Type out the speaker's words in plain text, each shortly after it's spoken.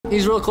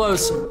He's real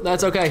close.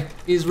 That's okay.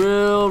 He's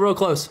real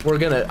close. We're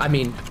gonna, I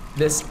mean,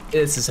 this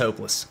is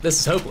hopeless. This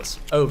is hopeless.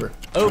 Over.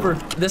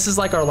 This is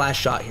like our last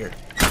shot here.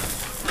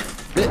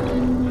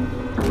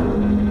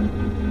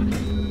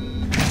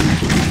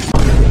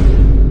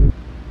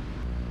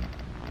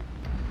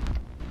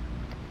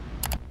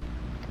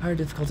 Higher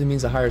difficulty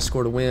means a higher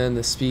score to win.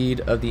 The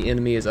speed of the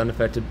enemy is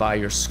unaffected by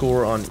your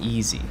score on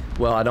easy.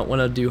 Well, I don't want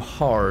to do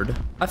hard.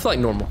 I feel like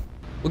normal.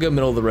 We'll go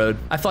middle of the road.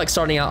 I feel like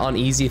starting out on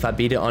easy, if I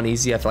beat it on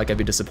easy, I feel like I'd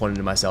be disappointed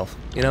in myself,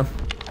 you know?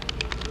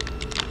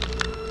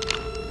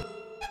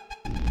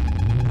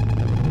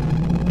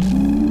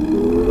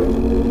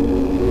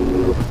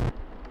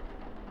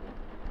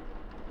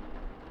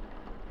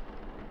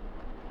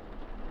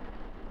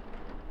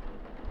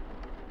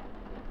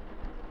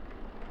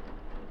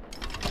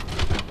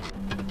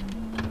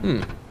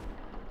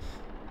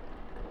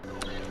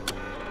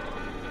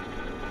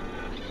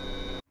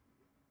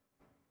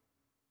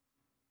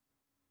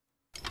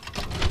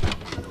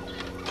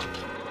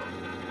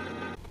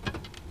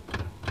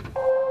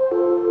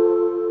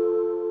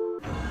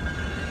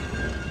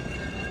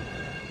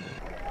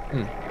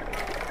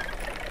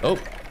 Oh.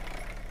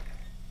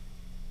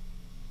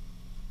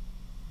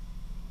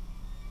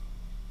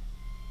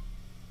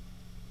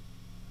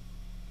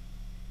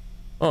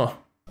 Oh,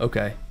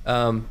 okay.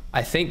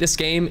 I think this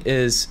game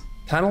is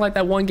kind of like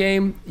that one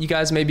game you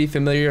guys may be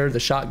familiar, the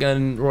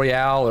Shotgun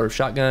Royale or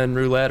Shotgun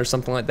Roulette or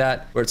something like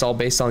that, where it's all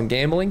based on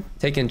gambling,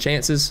 taking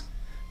chances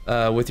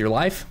with your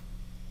life.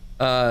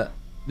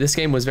 This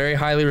game was very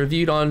highly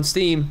reviewed on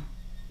Steam,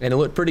 and it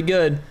looked pretty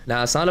good.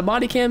 Now, it's not a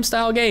body cam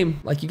style game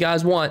like you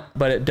guys want,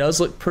 but it does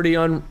look pretty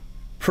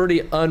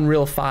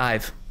Unreal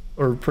 5,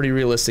 or pretty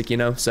realistic, you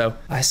know? So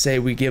I say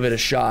we give it a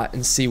shot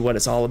and see what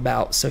it's all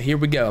about. So here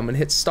we go. I'm gonna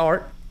hit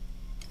start.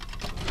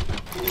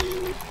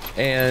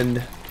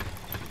 And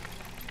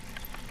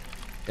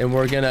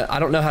we're gonna, I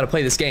don't know how to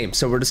play this game,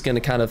 so we're just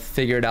gonna kind of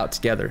figure it out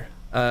together.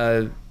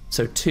 So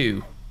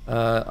 2,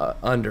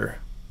 under.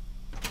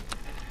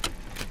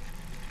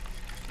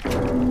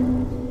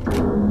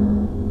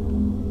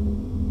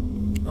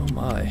 Oh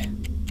my.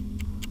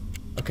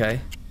 Okay.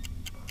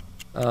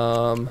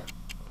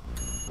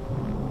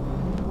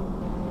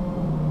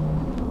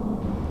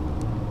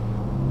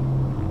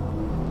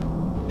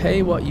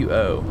 Pay what you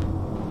owe.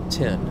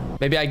 10.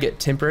 Maybe I get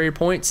temporary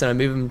points and I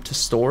move them to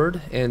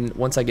stored, and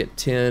once I get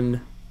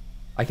 10,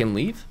 I can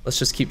leave. Let's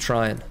just keep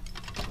trying.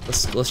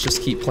 Let's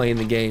just keep playing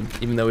the game,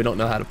 even though we don't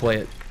know how to play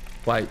it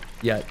quite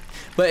yet.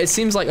 But it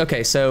seems like,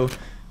 okay, so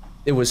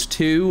it was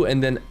 2,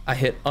 and then I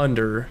hit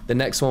under. The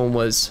next one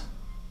was,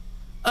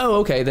 oh,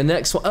 okay, the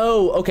next one,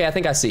 oh, okay, I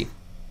think I see.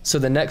 So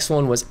the next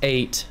one was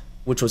 8,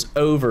 which was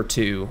over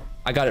 2.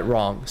 I got it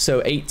wrong.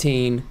 So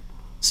 18,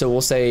 so we'll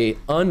say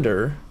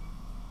under,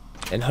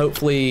 and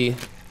hopefully,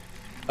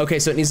 okay,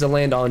 so it needs to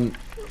land on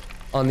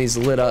these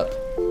lit up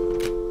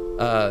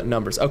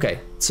numbers. Okay,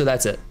 so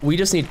that's it. We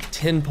just need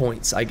 10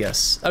 points, I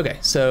guess. Okay,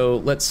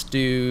 so let's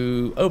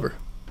do over.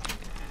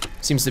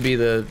 Seems to be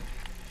the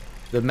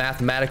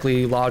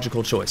mathematically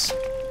logical choice.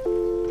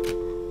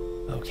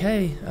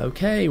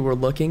 Okay, we're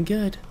looking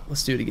good.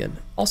 Let's do it again.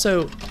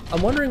 Also,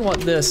 I'm wondering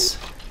what this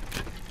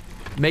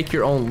make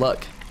your own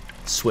luck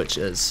switch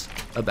is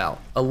about.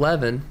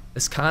 11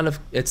 is kind of,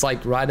 it's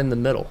like right in the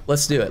middle.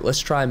 Let's do it. Let's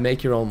try and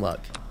make your own luck.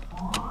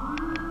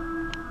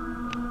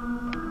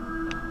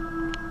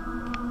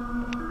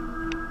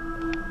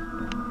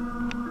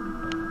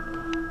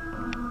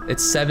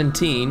 It's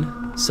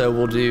 17, so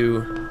we'll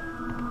do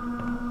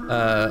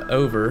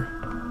over,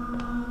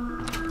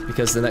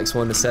 because the next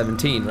one is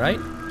 17, right?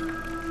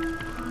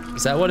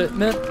 Is that what it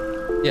meant?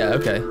 Yeah,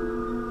 okay.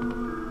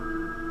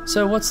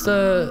 So what's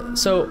the,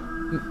 so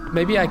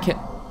maybe I can't,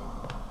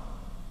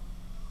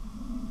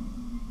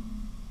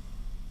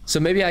 so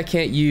maybe I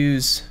can't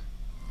use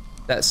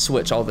that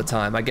switch all the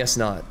time. I guess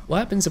not. What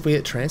happens if we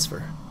hit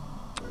transfer?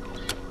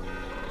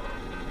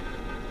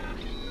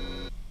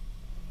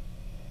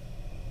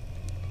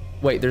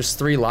 Wait, there's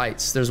 3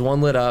 lights. There's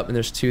 1 lit up and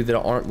there's 2 that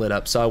aren't lit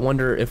up. So I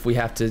wonder if we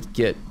have to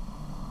get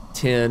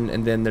 10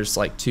 and then there's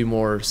like 2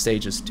 more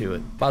stages to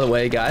it. By the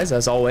way, guys,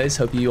 as always,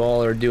 hope you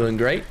all are doing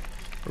great.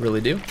 I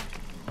really do.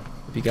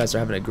 Hope you guys are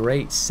having a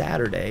great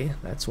Saturday.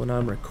 That's when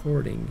I'm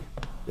recording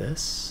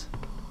this.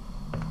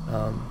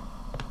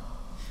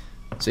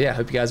 So yeah,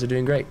 hope you guys are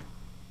doing great.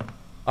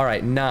 All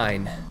right,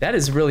 9. That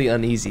is really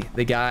uneasy.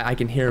 The guy, I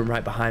can hear him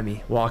right behind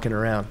me walking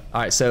around.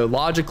 All right, so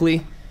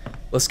logically,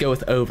 let's go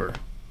with over.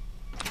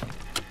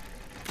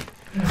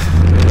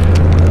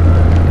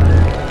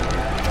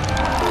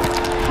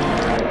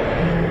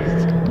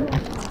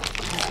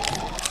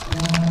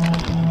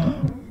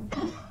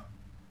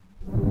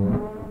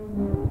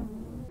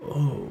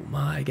 Oh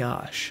my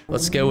gosh.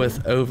 Let's go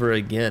with over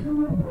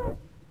again.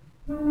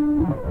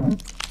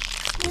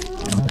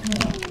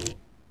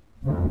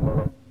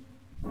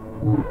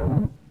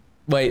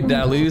 Wait, did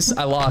I lose?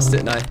 I lost,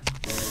 didn't I?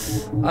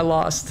 I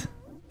lost.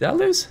 Did I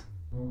lose?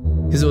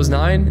 Because it was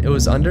 9, it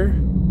was under.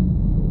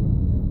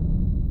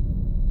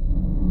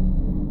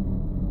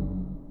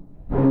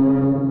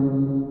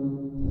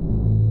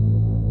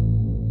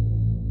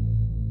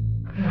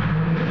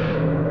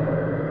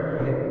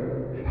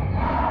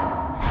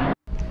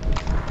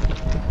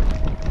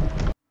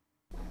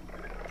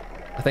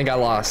 I think I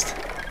lost.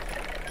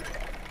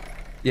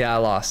 Yeah, I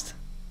lost.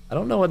 I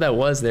don't know what that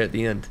was there at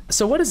the end.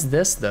 So what is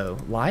this though?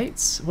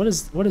 Lights? What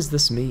does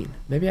this mean?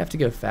 Maybe I have to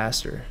go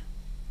faster.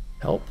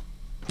 Help?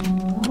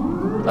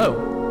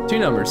 Oh, 2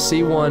 numbers.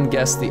 See one,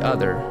 guess the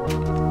other.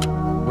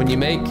 When you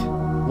make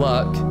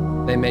luck,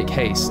 they make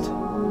haste.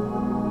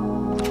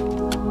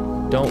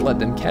 Don't let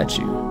them catch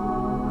you.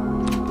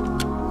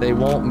 They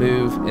won't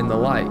move in the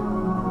light.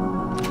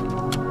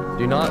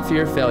 Do not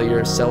fear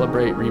failure,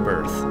 celebrate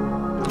rebirth.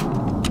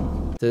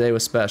 Today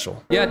was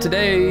special. Yeah,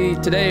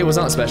 today was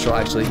not special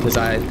actually, because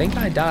I think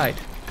I died.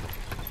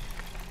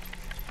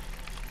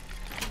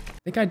 I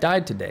think I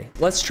died today.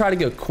 Let's try to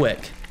go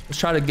quick. Let's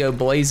try to go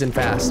blazing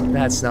fast.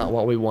 That's not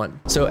what we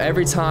want. So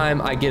every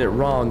time I get it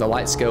wrong, the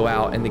lights go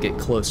out and they get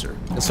closer.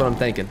 That's what I'm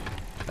thinking.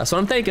 That's what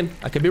I'm thinking.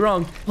 I could be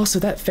wrong. Also,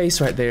 that face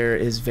right there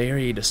is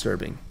very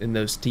disturbing in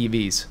those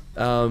TVs.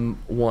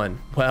 1.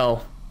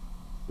 Well,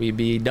 we'd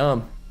be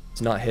dumb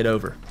to not hit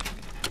over.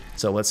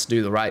 So let's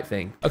do the right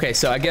thing. Okay,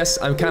 so I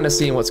guess I'm kind of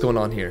seeing what's going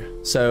on here.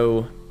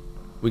 So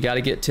we got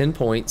to get 10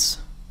 points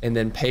and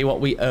then pay what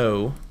we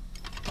owe.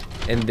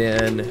 And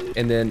then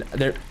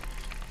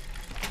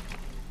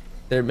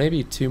there may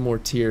be 2 more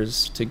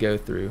tiers to go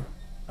through.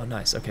 Oh,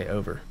 nice. Okay,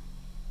 over.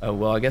 Oh,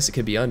 well, I guess it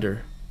could be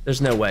under.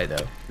 There's no way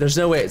though. There's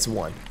no way it's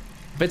 1.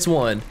 If it's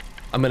 1,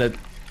 I'm a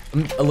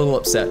little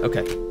upset.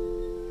 Okay,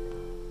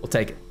 we'll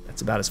take it.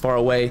 That's about as far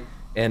away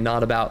and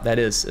not about, that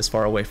is as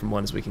far away from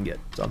 1 as we can get.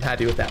 So I'm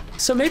happy with that.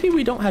 So maybe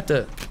we don't have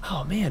to,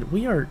 oh man,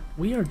 we are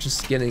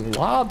just getting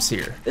lobs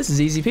here. This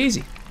is easy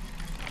peasy.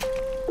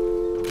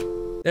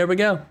 There we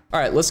go. All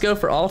right, let's go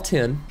for all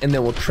 10 and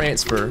then we'll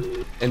transfer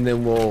and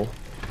then we'll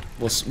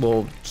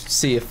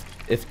see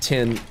if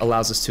 10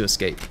 allows us to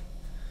escape.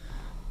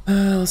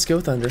 Let's go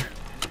with under.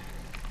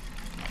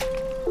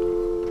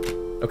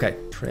 Okay,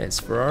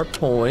 transfer our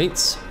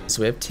points.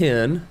 So we have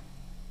 10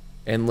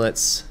 and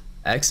let's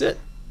exit.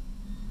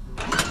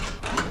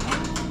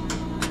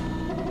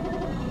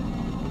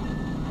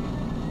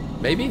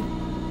 Maybe?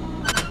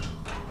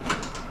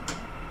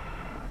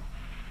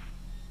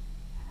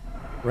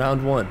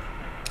 Round 1.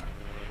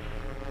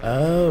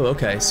 Oh,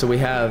 okay, so we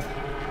have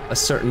a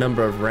certain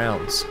number of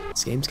rounds.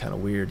 This game's kind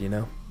of weird, you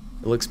know?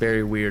 It looks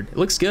very weird. It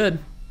looks good,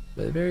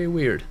 but very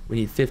weird. We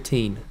need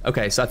 15.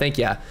 Okay, so I think,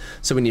 yeah.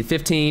 So we need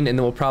 15, and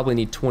then we'll probably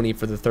need 20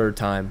 for the 3rd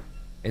time.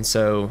 And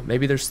so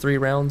maybe there's 3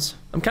 rounds.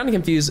 I'm kind of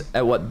confused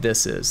at what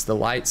this is. The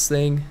lights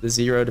thing, the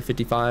 0 to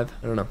 55.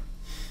 I don't know.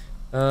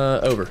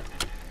 Over.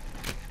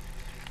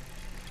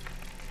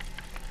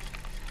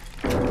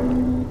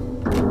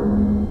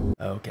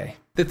 Okay.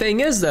 The thing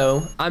is,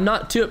 though, I'm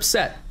not too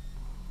upset.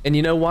 And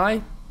you know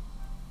why?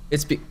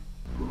 It's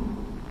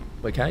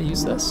Wait, can I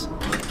use this?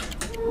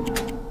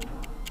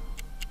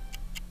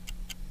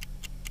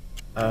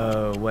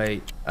 Oh,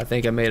 wait. I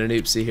think I made an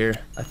oopsie here.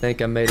 I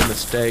think I made a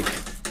mistake.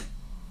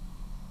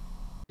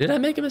 Did I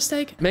make a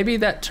mistake? Maybe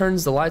that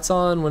turns the lights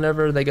on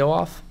whenever they go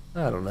off?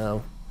 I don't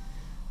know.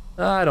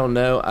 I don't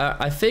know.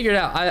 I figured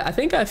out. I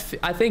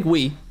think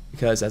we,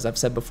 because as I've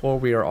said before,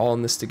 we are all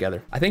in this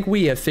together. I think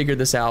we have figured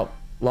this out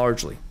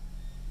largely.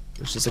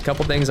 There's just a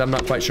couple things I'm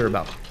not quite sure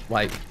about,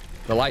 like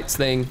the lights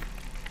thing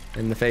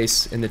and the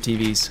face and the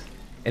TVs.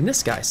 And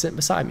this guy sitting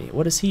beside me,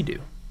 what does he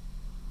do?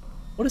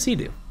 What does he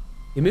do?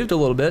 He moved a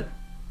little bit,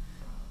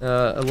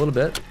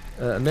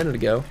 a minute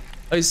ago.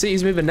 Oh, you see,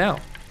 he's moving now.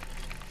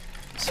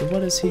 So what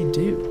does he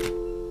do?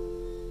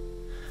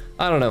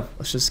 I don't know.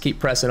 Let's just keep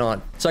pressing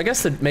on. So I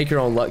guess the make your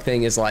own luck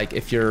thing is like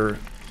if you're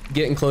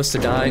getting close to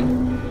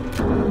dying.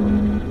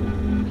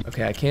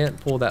 Okay, I can't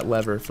pull that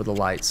lever for the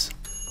lights.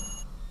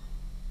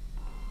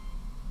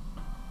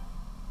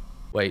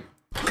 Wait.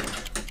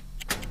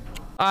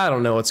 I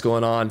don't know what's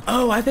going on.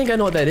 Oh, I think I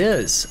know what that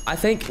is. I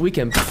think we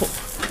can pull.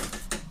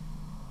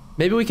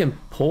 Maybe we can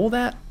pull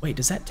that? Wait,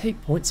 does that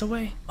take points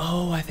away?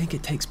 Oh, I think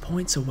it takes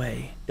points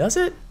away. Does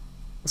it?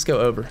 Let's go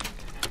over.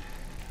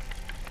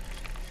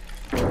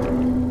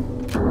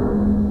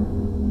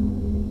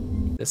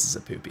 This is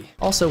a poopy.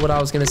 Also, what I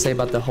was gonna say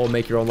about the whole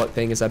make your own luck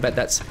thing is I bet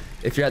that's,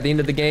 if you're at the end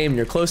of the game and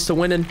you're close to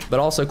winning, but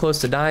also close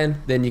to dying,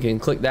 then you can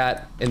click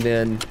that and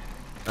then,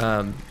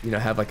 you know,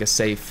 have like a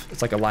safe,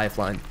 it's like a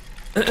lifeline.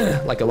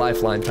 Like a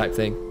lifeline type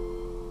thing.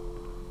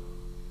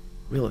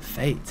 Wheel of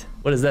Fate.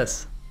 What is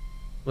this?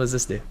 What does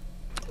this do?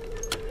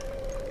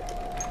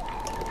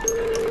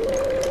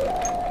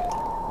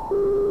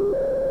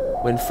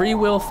 When free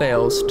will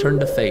fails, turn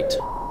to fate.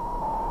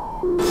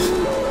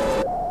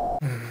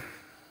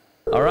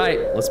 All right,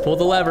 let's pull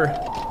the lever.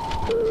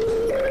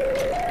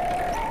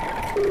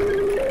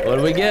 What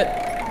do we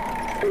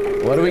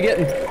get? What are we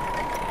getting?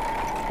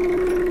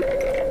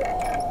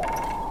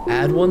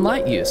 Add 1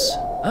 light use.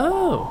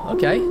 Oh,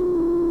 okay.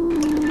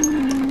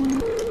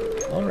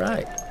 All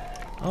right.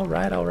 All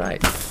right, all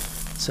right.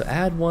 So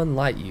add 1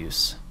 light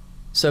use.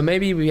 So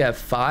maybe we have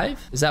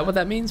 5? Is that what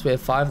that means? We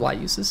have 5 light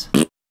uses?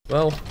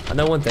 Well, I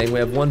know one thing, we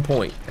have 1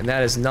 point, and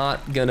that is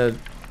not gonna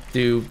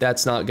do,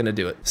 that's not gonna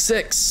do it.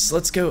 6,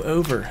 let's go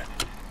over.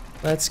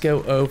 Let's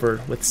go over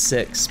with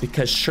 6,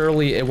 because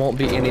surely it won't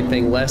be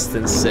anything less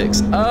than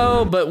 6.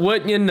 Oh, but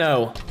wouldn't you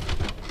know?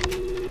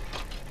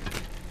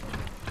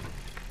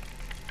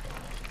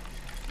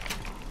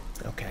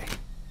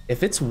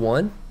 If it's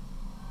one,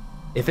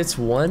 it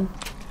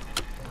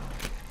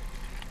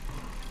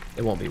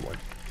won't be one.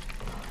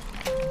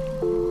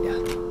 Yeah,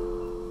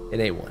 it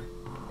ain't one.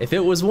 If it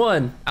was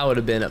one, I would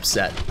have been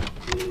upset.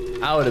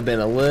 I would have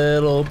been a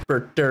little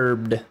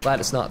perturbed. Glad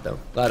it's not though.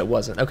 Glad it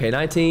wasn't. Okay,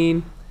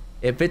 19.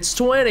 If it's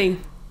 20.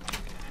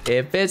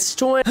 If it's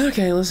 20.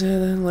 Okay, let's hit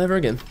the lever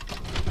again.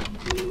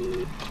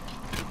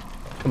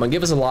 Come on,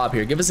 give us a lob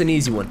here. Give us an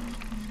easy one.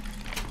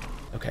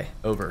 Okay,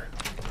 over.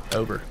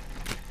 Over.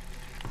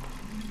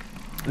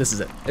 This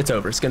is it. It's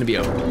over. It's gonna be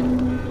over.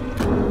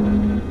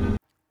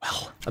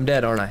 Well, I'm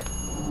dead, aren't I?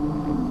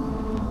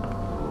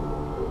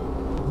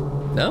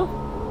 No?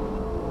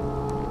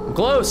 I'm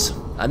close.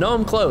 I know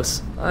I'm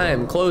close. I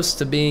am close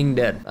to being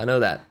dead. I know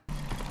that.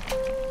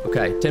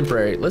 Okay,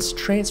 temporary. Let's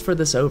transfer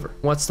this over.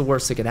 What's the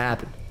worst that could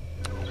happen?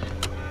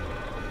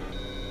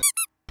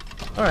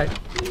 All right.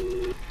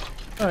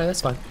 All right,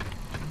 that's fine.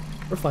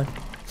 We're fine.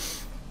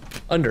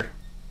 Under.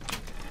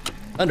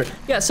 Under.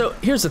 Yeah, so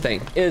here's the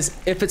thing, is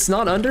if it's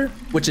not under,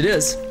 which it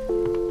is,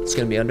 it's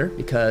gonna be under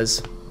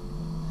because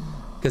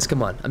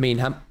come on, I mean,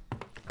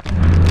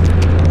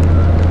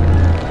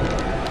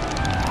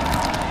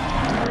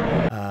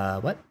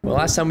 what? Well,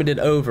 last time we did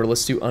over,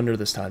 let's do under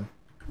this time.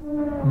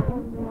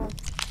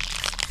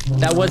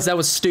 That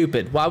was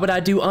stupid. Why would I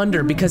do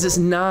under? Because it's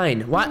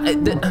 9. Why?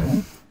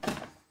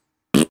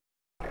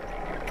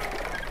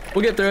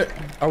 We'll get through it.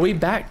 Are we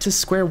back to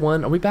square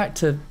one? Are we back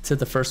to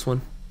the first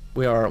one?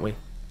 We are, aren't we?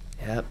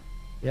 Yep.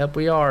 Yep,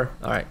 we are.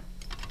 All right.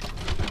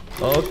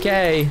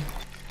 Okay.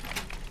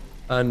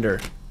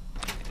 Under.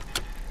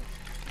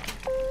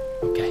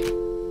 Okay.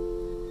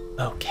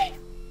 Okay.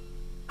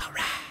 All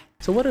right.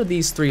 So what are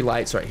these 3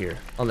 lights right here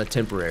on the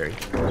temporary?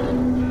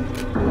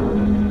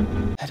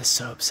 That is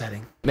so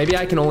upsetting. Maybe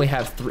I can only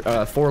have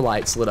 4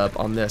 lights lit up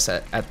on this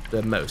at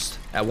the most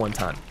at one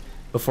time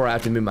before I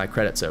have to move my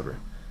credits over.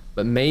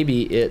 But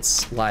maybe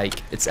it's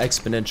like, it's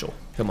exponential.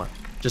 Come on,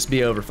 just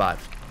be over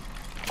 5.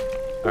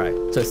 All right,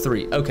 so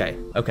 3, okay.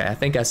 Okay, I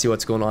think I see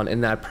what's going on,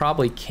 and I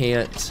probably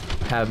can't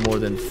have more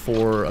than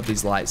 4 of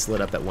these lights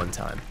lit up at one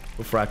time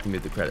before I have to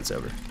move the credits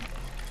over.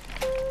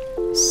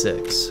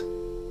 6.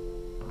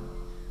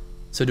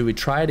 So do we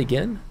try it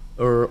again,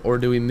 or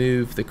do we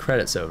move the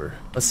credits over?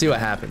 Let's see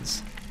what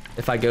happens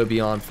if I go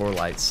beyond 4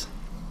 lights.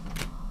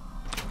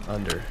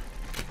 Under,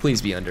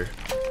 please be under.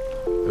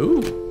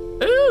 Ooh,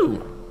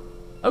 ooh.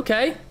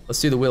 Okay, let's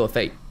do the Wheel of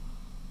Fate.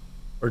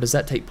 Or does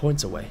that take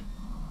points away?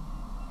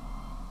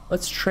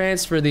 Let's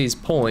transfer these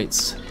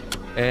points,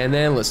 and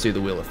then let's do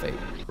the Wheel of Fate,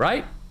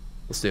 right?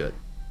 Let's do it.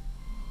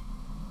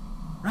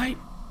 Right?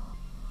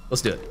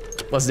 Let's do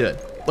it. Let's do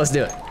it. Let's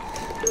do it.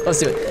 Let's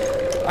do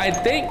it. I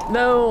think,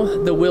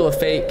 no, the Wheel of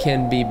Fate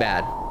can be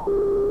bad.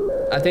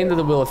 I think that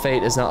the Wheel of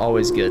Fate is not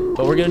always good,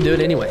 but we're gonna do it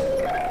anyway,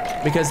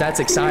 because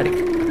that's exciting.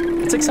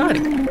 It's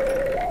exciting.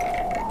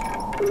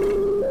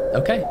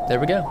 Okay, there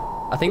we go.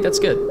 I think that's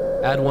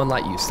good. Add 1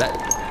 light use.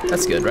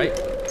 That's good, right?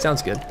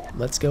 Sounds good.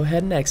 Let's go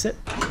ahead and exit.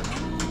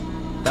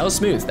 That was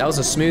smooth. That was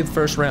a smooth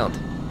first round.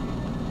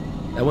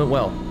 That went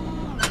well.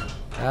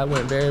 That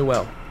went very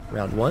well.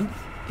 Round 1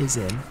 is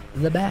in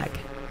the bag.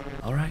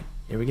 All right,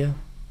 here we go.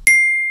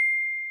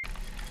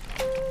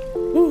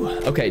 Whew.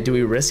 Okay, do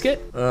we risk it?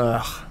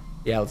 Ugh.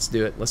 Yeah, let's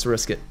do it. Let's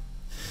risk it.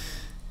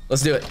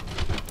 Let's do it.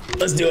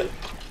 Let's do it.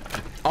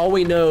 All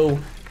we know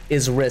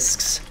is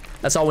risks.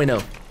 That's all we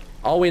know.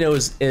 All we know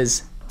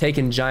is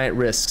taking giant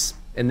risks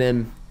and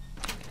then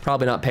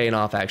probably not paying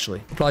off, actually.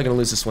 We're probably gonna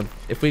lose this one.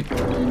 If we...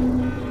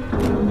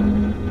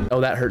 Oh,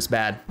 that hurts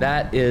bad.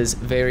 That is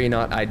very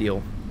not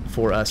ideal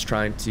for us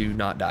trying to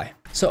not die.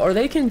 So are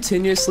they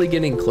continuously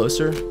getting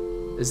closer?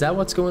 Is that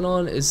what's going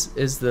on? Is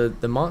the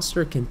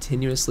monster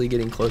continuously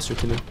getting closer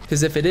to me?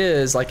 Because if it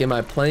is, like, am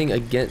I playing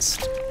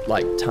against,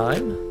 like,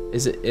 time?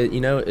 Is it,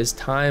 you know, is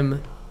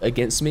time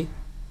against me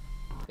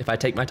if I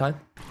take my time?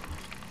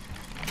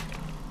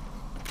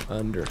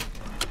 Under.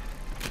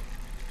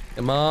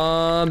 Come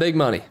on, big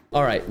money.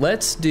 All right,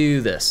 let's do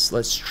this.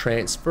 Let's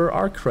transfer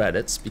our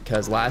credits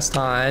because last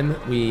time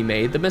we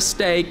made the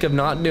mistake of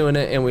not doing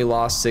it and we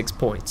lost 6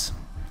 points.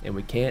 And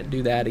we can't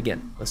do that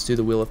again. Let's do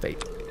the Wheel of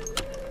Fate.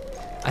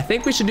 I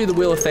think we should do the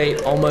Wheel of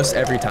Fate almost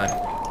every time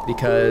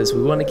because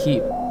we want to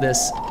keep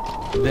this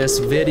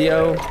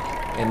video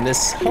and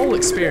this whole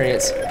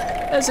experience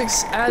as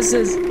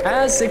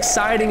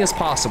exciting as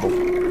possible.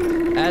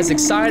 As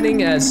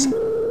exciting as...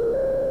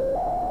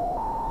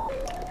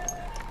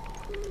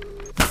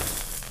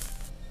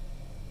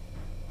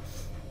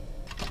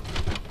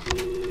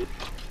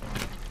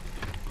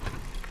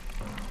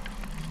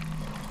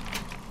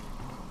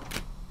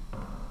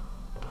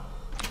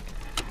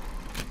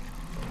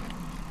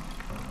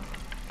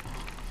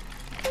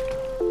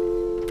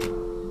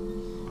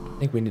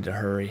 I think we need to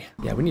hurry.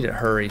 Yeah, we need to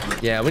hurry.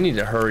 Yeah, we need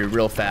to hurry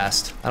real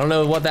fast. I don't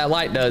know what that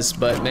light does,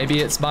 but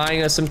maybe it's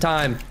buying us some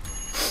time.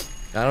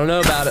 I don't know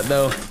about it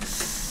though.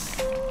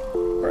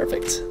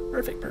 Perfect,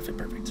 perfect, perfect,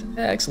 perfect.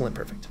 Excellent,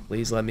 perfect.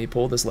 Please let me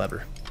pull this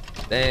lever.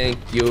 Thank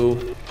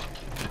you.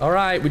 All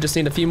right, we just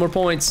need a few more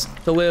points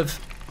to live,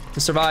 to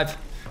survive.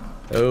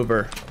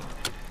 Over.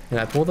 Can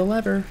I pull the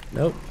lever?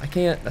 Nope, I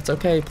can't. That's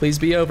okay. Please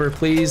be over.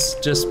 Please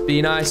just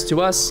be nice to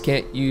us.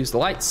 Can't use the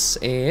lights.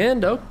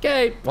 And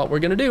okay, what we're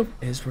gonna do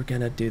is we're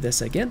gonna do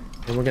this again,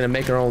 and we're gonna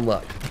make our own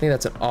luck. I think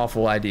that's an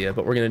awful idea,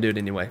 but we're gonna do it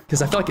anyway.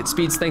 Because I feel like it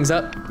speeds things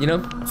up, you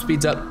know?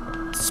 Speeds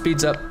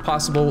up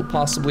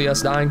possibly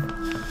us dying.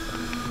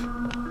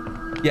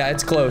 Yeah,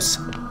 it's close.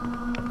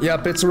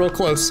 Yep, it's real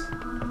close.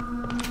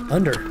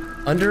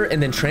 Under,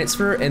 and then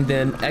transfer, and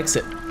then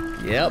exit.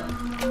 Yep,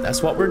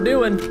 that's what we're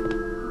doing.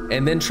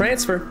 And then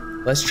transfer.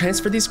 Let's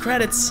transfer these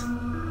credits.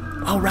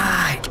 All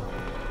right,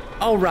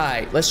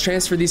 let's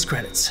transfer these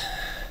credits.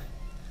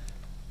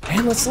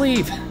 And let's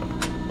leave.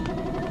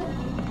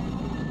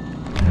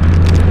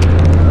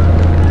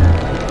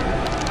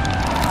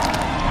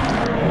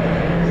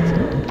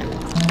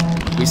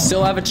 We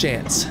still have a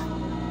chance.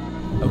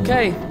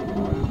 Okay,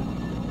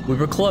 we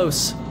were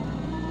close.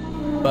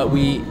 But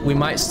we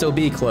might still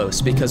be close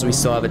because we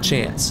still have a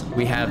chance.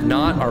 We have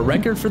not, our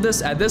record for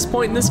this at this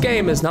point in this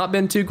game has not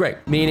been too great,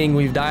 meaning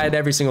we've died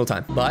every single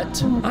time.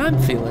 But I'm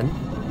feeling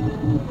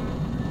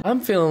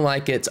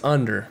like it's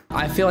under.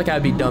 I feel like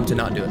I'd be dumb to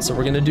not do it. So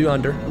we're gonna do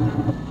under.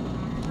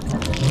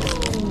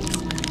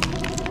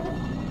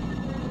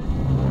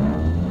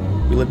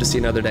 We live to see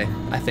another day,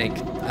 I think.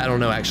 I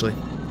don't know actually.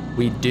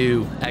 We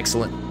do,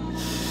 excellent.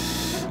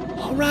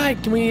 All right,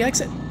 can we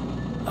exit?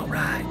 All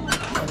right.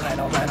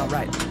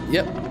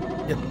 Yep.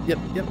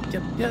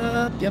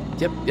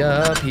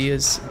 He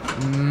is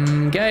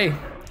gay.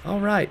 All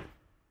right.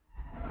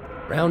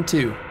 Round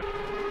 2.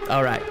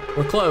 All right,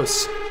 we're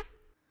close.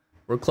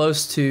 We're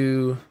close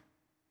to,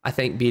 I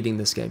think, beating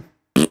this game.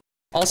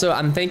 Also,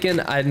 I'm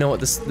thinking I know what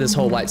this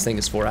whole lights thing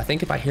is for. I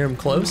think if I hear him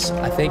close,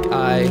 I think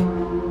I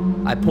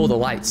pull the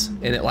lights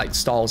and it like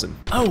stalls him.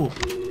 Oh,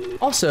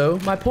 also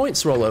my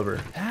points roll over.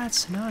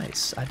 That's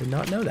nice. I did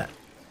not know that.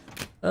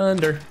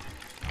 Under.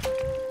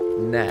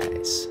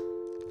 Nice.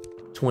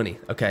 20.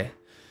 Okay.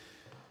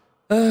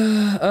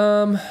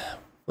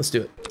 Let's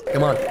do it.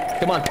 Come on.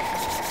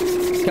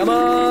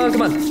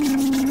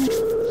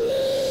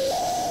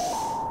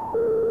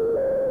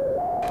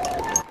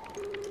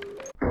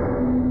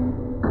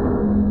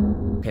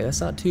 Okay, that's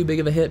not too big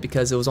of a hit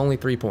because it was only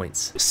 3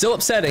 points. Still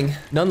upsetting,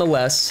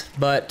 nonetheless,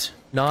 but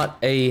not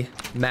a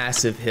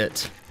massive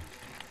hit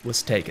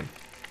was taken.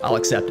 I'll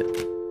accept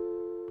it.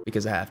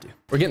 Because I have to.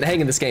 We're getting the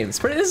hang of this game.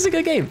 This is a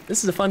good game.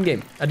 This is a fun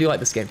game. I do like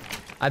this game.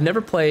 I've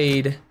never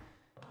played.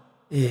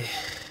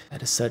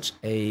 That is such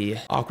a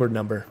awkward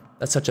number.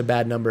 That's such a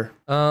bad number.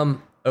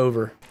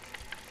 Over.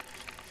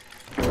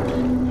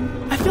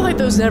 I feel like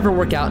those never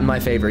work out in my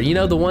favor. You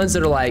know, the ones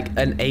that are like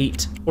an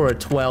 8 or a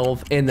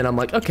 12, and then I'm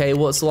like, okay,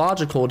 well, it's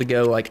logical to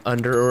go like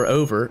under or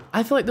over.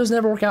 I feel like those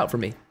never work out for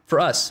me. For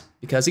us.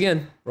 Because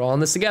again, we're all in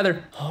this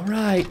together. All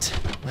right,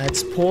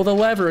 let's pull the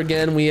lever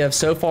again. We have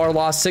so far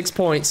lost 6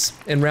 points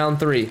in round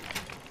 3.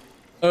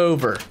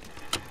 Over.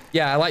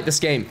 Yeah, I like this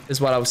game,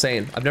 is what I was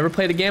saying. I've never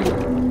played a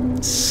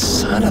game.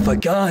 Son of a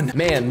gun.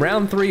 Man,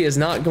 round 3 is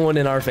not going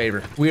in our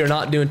favor. We are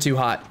not doing too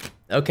hot.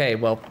 Okay,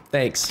 well,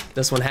 thanks.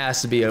 This one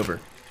has to be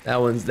over.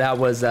 That was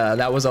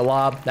a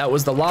lob. That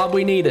was the lob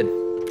we needed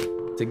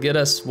to get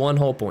us 1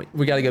 whole point.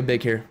 We gotta go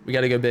big here. We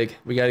gotta go big.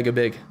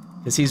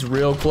 Because he's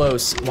real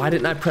close. Why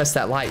didn't I press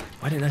that light?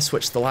 Why didn't I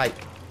switch the light?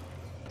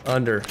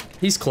 Under.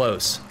 He's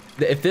close.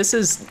 If this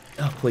is,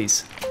 oh,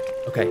 please.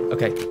 Okay.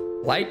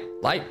 Light,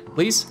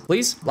 please,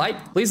 light,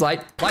 please.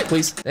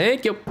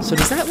 Thank you. So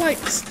does that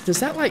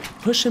like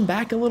push him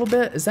back a little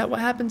bit? Is that what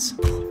happens?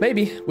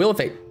 Maybe. Wheel of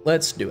Fate.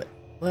 Let's do it.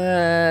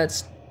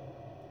 Let's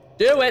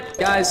do it,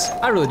 guys.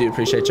 I really do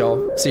appreciate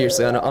y'all.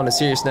 Seriously, on a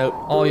serious note,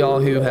 all y'all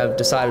who have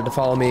decided to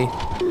follow me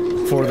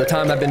for the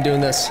time I've been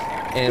doing this.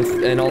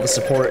 And all the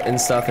support and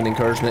stuff and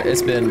encouragement.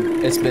 It's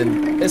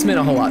meant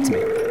a whole lot to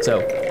me. So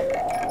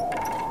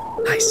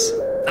nice.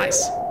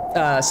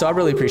 So I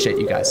really appreciate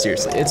you guys.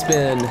 Seriously, it's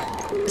been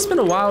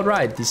a wild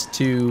ride these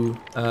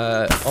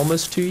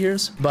almost 2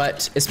 years,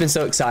 but it's been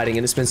so exciting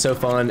and it's been so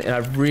fun, and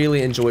I've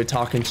really enjoyed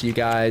talking to you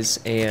guys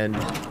and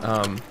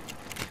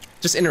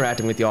just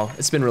interacting with y'all.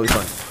 It's been really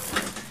fun,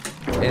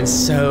 and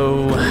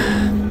so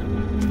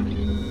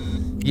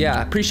yeah,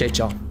 I appreciate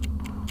y'all.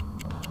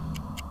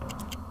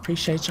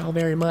 Appreciate y'all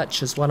very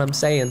much is what I'm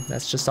saying.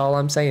 That's just all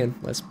I'm saying.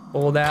 Let's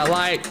pull that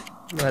light.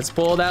 Let's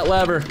pull that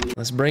lever.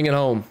 Let's bring it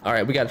home. All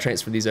right, we gotta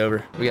transfer these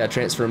over. We gotta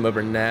transfer them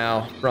over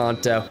now.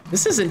 Pronto.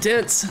 This is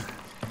intense.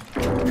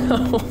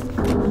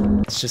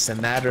 It's just a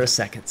matter of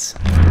seconds.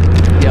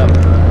 Yep.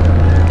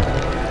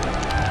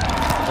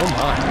 Oh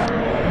my.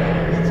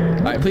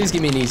 All right, please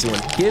give me an easy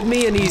one. Give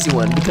me an easy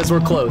one because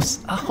we're close.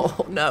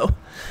 Oh no.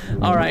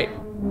 All right.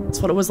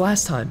 That's what it was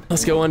last time.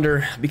 Let's go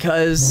under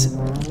because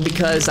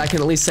I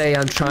can at least say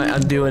I'm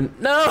doing,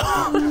 no.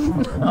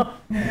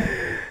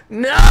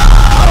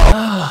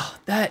 Oh,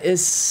 that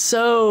is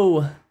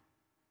so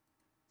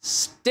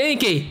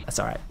stinky. That's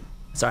all right.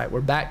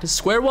 We're back to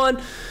square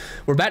one.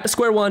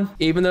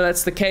 Even though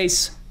that's the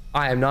case,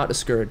 I am not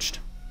discouraged.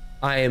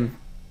 I am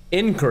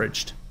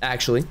encouraged,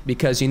 actually,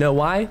 because you know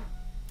why?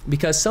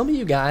 Because some of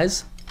you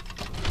guys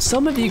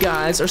some of you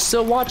guys are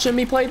still watching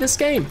me play this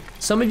game.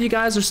 Some of you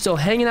guys are still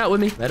hanging out with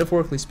me,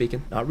 metaphorically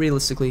speaking, not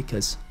realistically,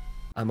 because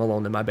I'm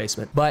alone in my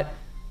basement. But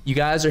you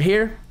guys are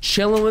here,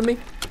 chilling with me,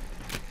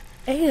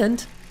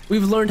 and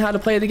we've learned how to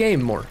play the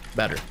game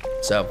better.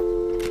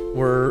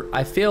 So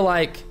I feel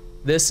like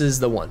this is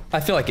the one. I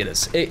feel like it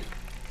is.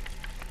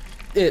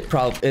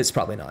 It's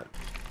probably not.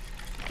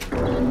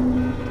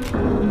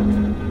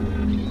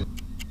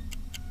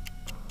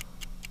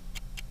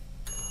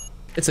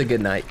 It's a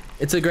good night.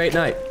 It's a great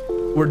night.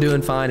 We're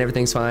doing fine.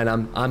 Everything's fine.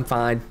 I'm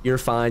fine. You're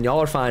fine. Y'all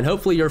are fine.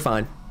 Hopefully you're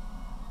fine.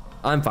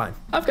 I'm fine.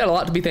 I've got a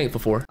lot to be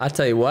thankful for. I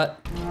tell you what.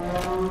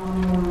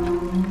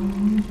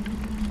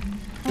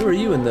 Who are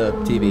you in the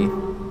TV?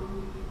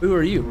 Who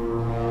are you?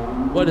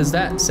 What is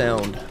that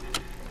sound?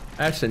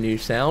 That's a new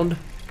sound.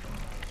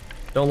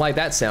 Don't like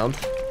that sound.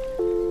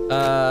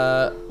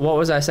 What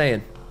was I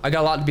saying? I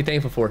got a lot to be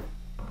thankful for.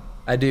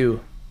 I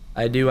do.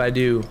 I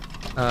do.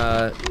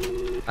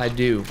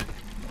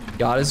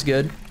 God is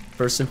good,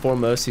 first and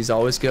foremost. He's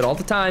always good all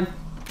the time.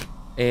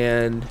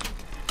 And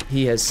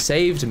he has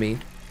saved me.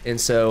 And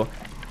so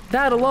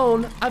that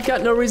alone, I've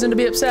got no reason to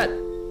be upset.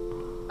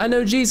 I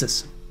know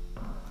Jesus.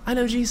 I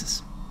know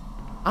Jesus.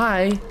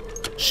 I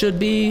should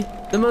be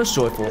the most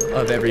joyful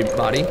of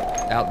everybody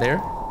out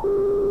there.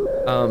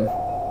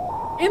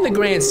 In the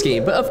grand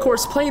scheme. But of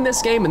course, playing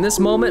this game in this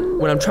moment,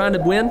 when I'm trying to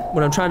win,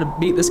 when I'm trying to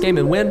beat this game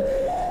and win,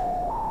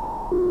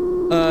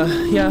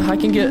 yeah, I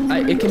can get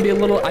a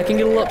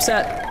little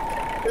upset.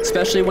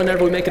 Especially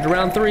whenever we make it to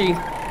round 3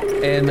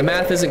 and the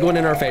math isn't going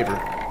in our favor.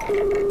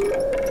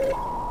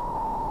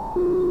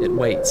 It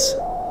waits.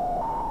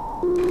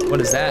 What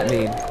does that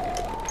mean?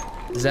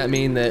 Does that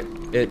mean that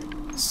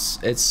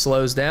it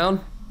slows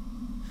down?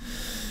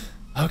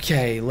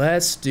 Okay,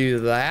 let's do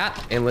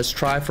that and let's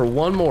try for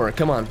one more.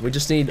 Come on, we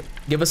just need,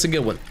 give us a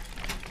good one.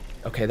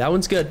 Okay, that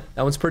one's good.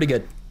 That one's pretty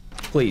good.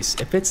 Please,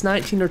 if it's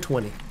 19 or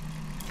 20.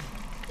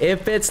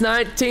 If it's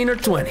 19 or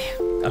 20.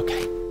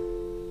 Okay.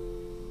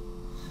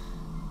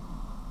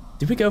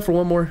 Did we go for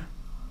one more?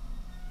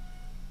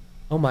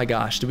 Oh my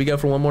gosh, did we go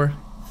for one more?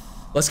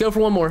 Let's go for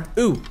one more.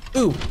 Ooh,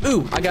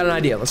 I got an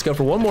idea. Let's go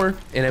for one more,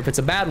 and if it's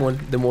a bad one,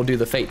 then we'll do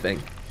the fate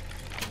thing.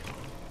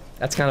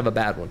 That's kind of a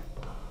bad one.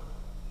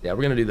 Yeah,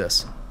 we're gonna do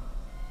this.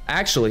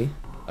 Actually,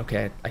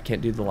 okay, I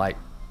can't do the light.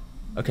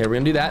 Okay, we're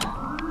gonna do that.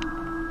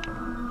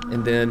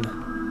 And then,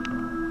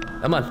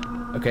 come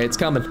on. Okay, it's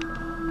coming.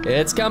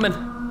 It's coming.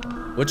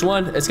 Which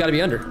one? It's gotta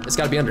be under. It's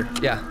gotta be under,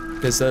 yeah,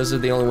 because those are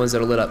the only ones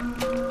that are lit up.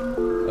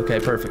 Okay,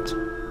 perfect.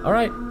 All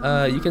right,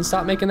 you can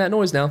stop making that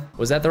noise now.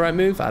 Was that the right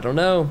move? I don't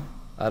know.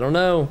 I don't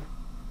know.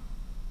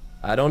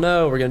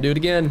 We're gonna do it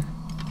again.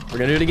 We're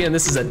gonna do it again.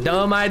 This is a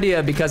dumb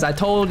idea because I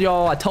told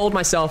y'all, I told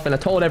myself, and I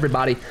told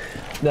everybody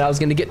that I was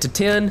gonna get to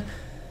 10.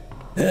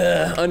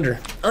 Under.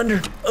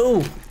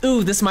 Ooh,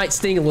 this might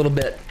sting a little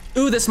bit.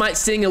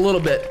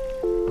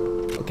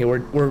 Okay,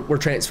 we're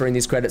transferring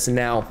these credits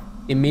now.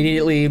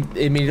 Immediately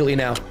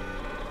now.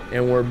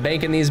 And we're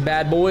banking these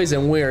bad boys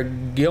and we're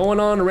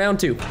going on to round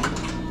 2.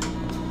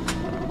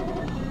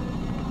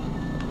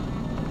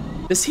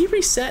 Does he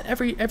reset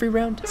every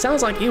round?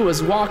 Sounds like he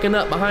was walking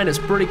up behind us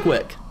pretty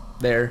quick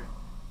there.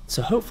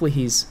 So hopefully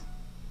he's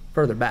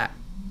further back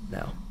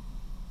now.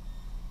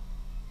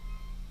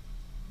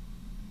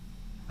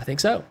 I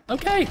think so.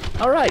 Okay,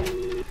 all right.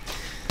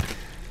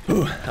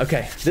 Ooh,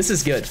 okay, this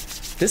is good.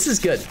 This is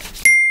good.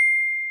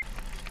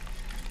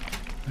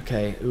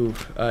 Okay, ooh,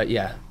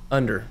 yeah,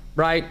 under,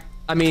 right?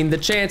 I mean, the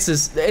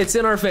chances, it's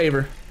in our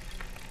favor.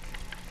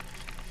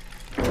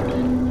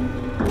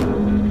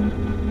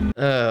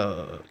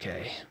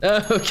 Okay.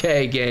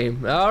 Okay,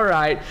 game. All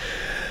right.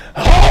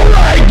 All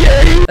right,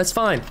 game. That's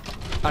fine.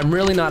 I'm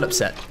really not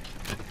upset.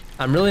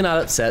 I'm really not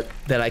upset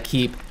that I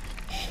keep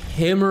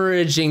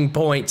hemorrhaging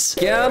points.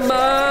 Come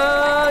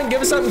on,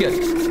 give us something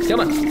good. Come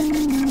on.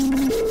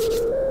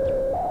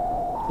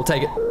 We'll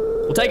take it.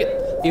 We'll take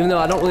it. Even though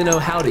I don't really know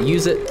how to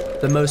use it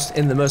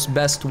in the most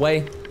best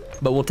way,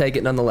 but we'll take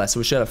it nonetheless.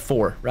 We should have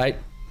 4, right?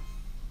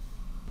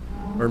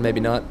 Or maybe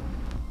not.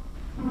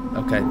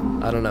 Okay,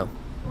 I don't know.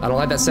 I don't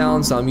like that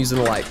sound, so I'm using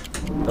the light.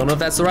 Don't know if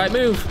that's the right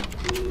move,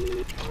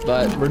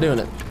 but we're doing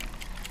it.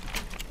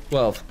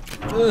 12.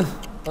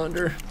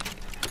 Under.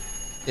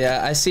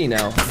 Yeah, I see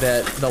now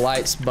that the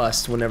lights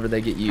bust whenever they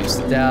get used.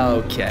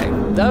 Okay.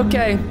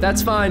 Okay,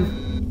 that's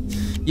fine.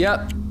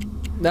 Yep.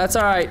 That's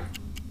all right.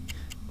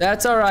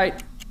 That's all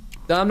right.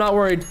 I'm not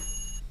worried.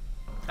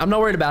 I'm not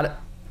worried about it.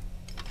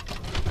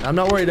 I'm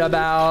not worried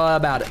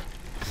about it.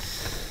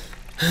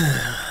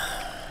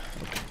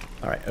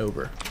 All right,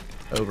 over.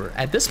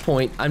 At this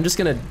point, I'm just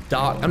gonna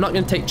dock. I'm not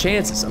gonna take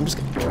chances. I'm just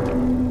gonna.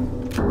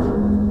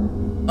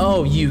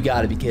 Oh, you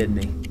gotta be kidding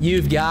me.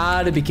 You've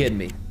gotta be kidding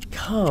me.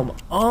 Come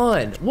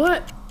on,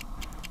 what?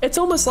 It's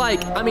almost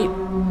like, I mean,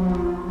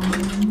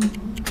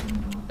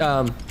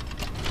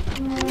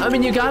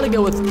 you gotta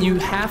go with, you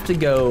have to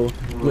go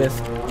with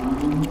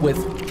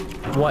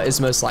what is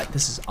most like.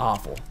 This is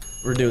awful.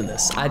 We're doing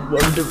this.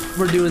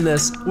 We're doing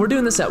this. We're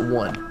doing this at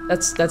 1.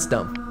 That's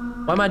dumb.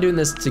 Why am I doing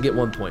this to get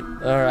 1 point?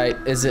 All right,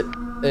 it's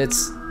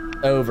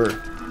over.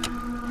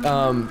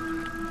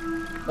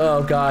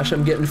 Oh gosh,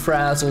 I'm getting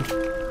frazzled.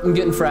 I'm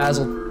getting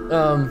frazzled.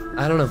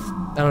 I don't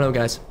know,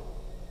 guys.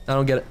 I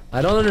don't get it.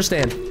 I don't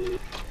understand.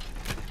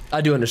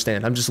 I do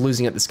understand. I'm just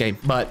losing at this game,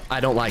 but I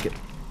don't like it.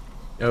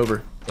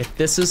 Over. If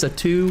this is a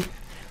 2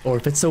 or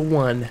if it's a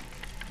 1,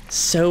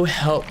 so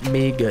help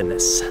me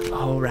goodness.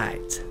 All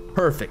right.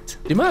 Perfect.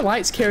 Do my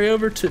lights carry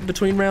over to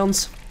between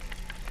rounds?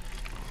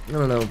 I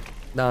don't know.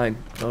 9.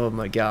 Oh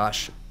my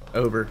gosh.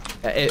 Over.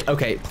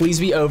 Okay, please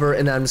be over,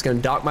 and then I'm just gonna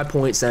dock my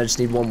points, and I just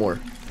need 1 more.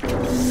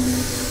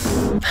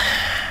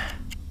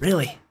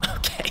 Really?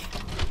 Okay.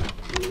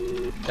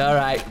 All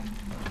right.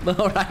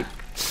 All right.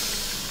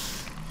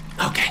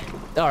 Okay.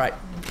 All right.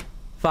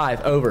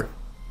 5. Over.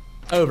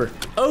 Over.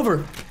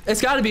 Over.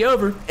 It's got to be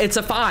over. It's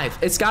a 5.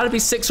 It's got to be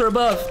 6 or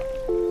above.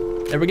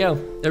 There we go.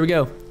 There we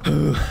go.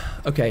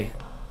 Okay.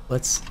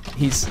 Let's.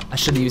 I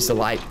should have used the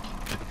light.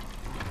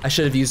 I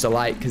should have used a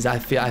light because I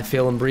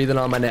feel him breathing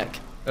on my neck.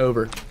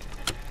 Over.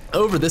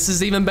 Over. This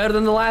is even better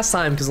than the last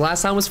time because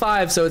last time was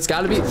 5, so it's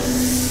got to be.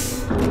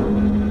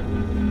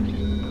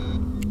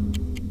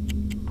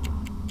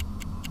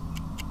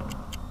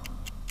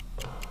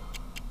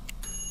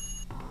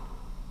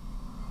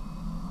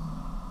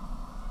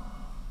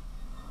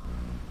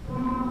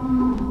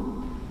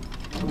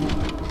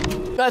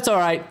 That's all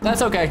right.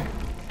 That's okay.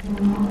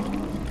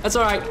 That's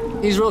all right.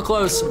 He's real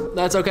close.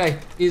 That's okay.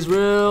 He's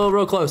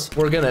real close.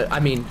 We're gonna, I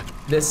mean,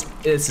 this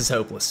is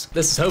hopeless.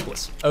 This is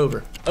hopeless.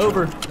 Over.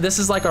 Over. This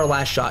is like our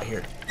last shot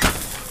here.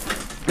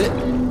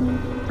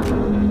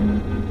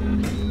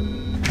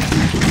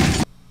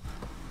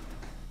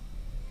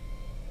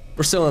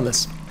 We're still in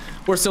this.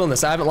 We're still in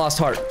this. I haven't lost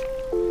heart.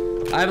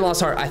 I haven't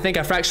lost heart. I think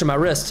I fractured my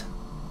wrist,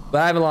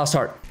 but I haven't lost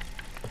heart.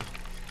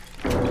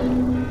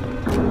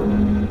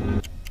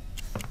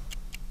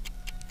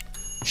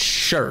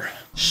 Sure.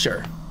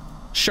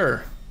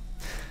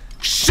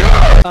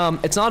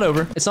 It's not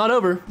over. It's not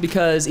over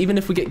because even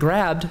if we get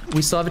grabbed,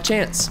 we still have a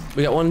chance.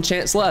 We got 1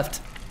 chance left.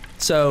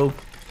 So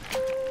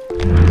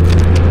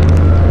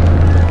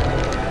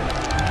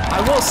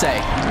I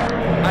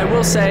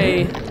will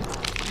say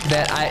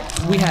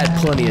that we had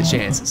plenty of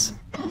chances.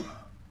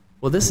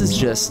 Well, this is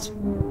just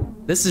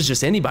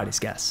anybody's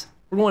guess.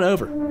 We're going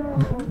over.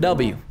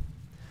 W.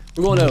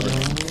 We're going over.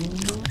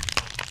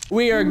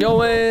 We are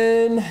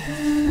going.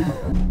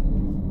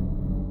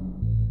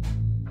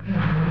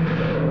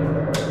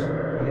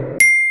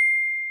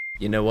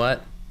 You know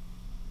what?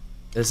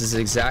 This is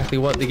exactly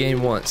what the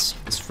game wants,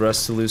 is for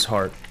us to lose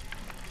heart.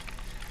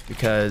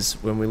 Because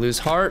when we lose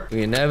heart,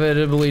 we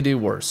inevitably do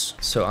worse.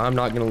 So I'm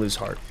not gonna lose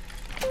heart.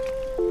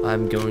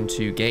 I'm going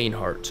to gain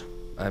heart.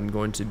 I'm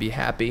going to be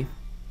happy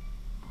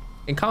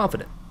and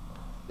confident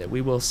that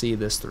we will see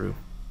this through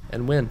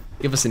and win.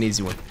 Give us an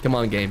easy one. Come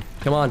on, game.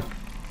 Come on.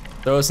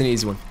 Throw us an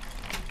easy one.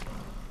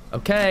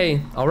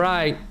 Okay, all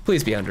right.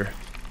 Please be under.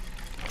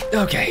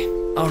 Okay,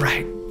 all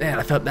right. Man,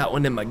 I felt that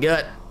one in my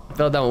gut. I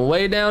felt that one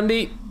way down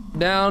deep,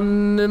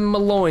 down in my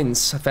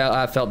loins.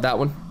 I felt that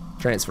one.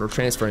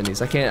 Transferring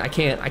these. I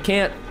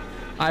can't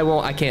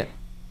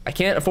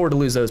afford to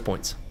lose those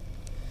points.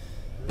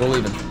 We're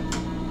leaving.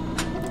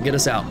 Get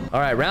us out.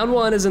 All right, round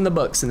 1 is in the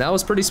books, and that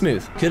was pretty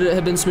smooth. Could it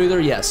have been smoother?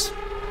 Yes.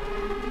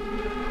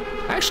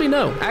 Actually,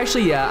 no.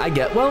 Actually, yeah, I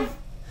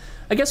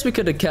guess we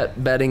could have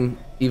kept betting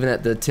even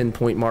at the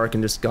 10-point mark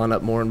and just gone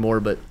up more and more,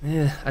 but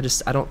I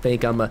don't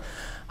think when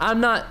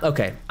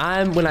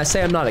I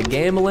say I'm not a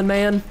gambling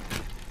man,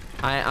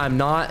 I'm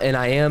not, and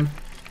I am,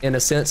 in a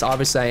sense.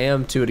 Obviously I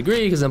am to a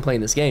degree because I'm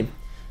playing this game,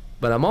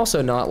 but I'm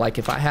also not, like,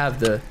 if I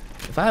have a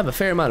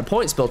fair amount of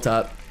points built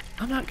up,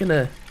 I'm not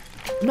gonna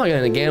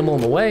gamble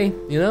them away,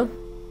 you know?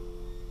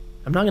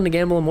 I'm not gonna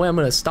gamble them away. I'm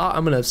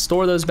gonna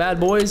store those bad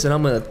boys, and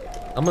I'm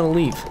gonna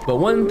leave. But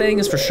one thing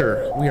is for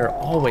sure, we are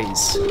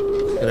always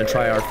gonna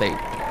try our fate.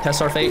 Test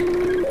our fate,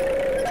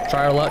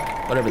 try our luck,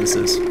 whatever this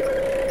is.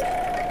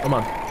 Come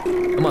on,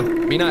 come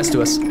on, be nice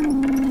to us.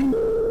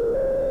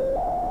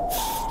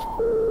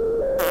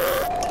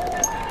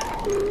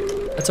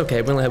 That's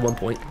okay, we only had 1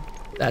 point.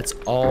 That's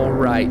all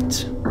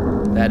right.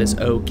 That is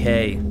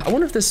okay. I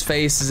wonder if this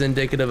face is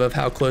indicative of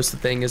how close the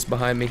thing is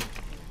behind me.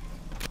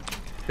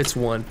 It's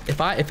 1.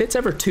 If it's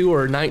ever 2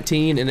 or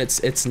 19 and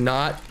it's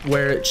not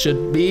where it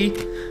should be,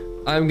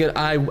 I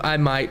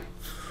might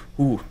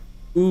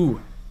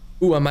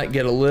I might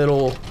get a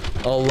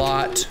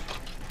lot.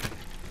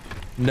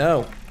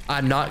 No,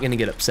 I'm not gonna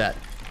get upset.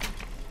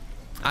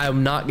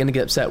 I'm not gonna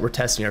get upset. We're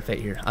testing our fate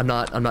here. I'm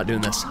not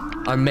doing this.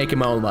 I'm making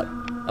my own luck.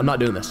 I'm not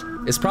doing this.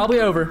 It's probably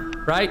over,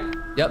 right?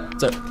 Yep,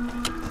 so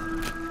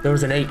there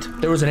was an 8.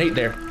 There was an 8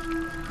 there.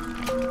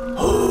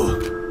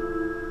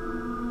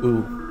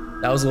 Ooh,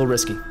 that was a little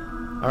risky.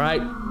 All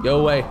right, go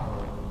away.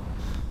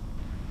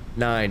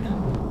 9.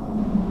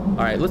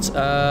 All right, let's,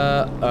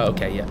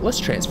 okay, yeah, let's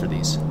transfer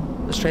these.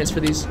 Let's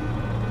transfer these,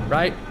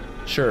 right?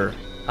 Sure.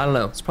 I don't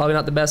know, it's probably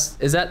not the best.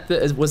 Was that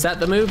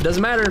the move?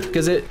 Doesn't matter,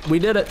 because we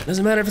did it.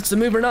 Doesn't matter if it's the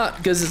move or not,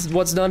 because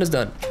what's done is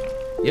done.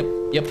 Yep.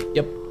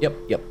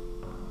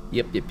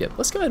 Yep.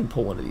 Let's go ahead and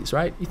pull one of these,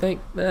 right? You think?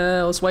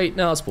 Let's wait.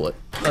 No, let's pull it.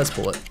 Let's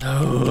pull it.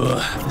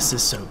 Oh, this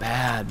is so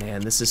bad,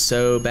 man. This is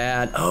so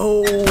bad.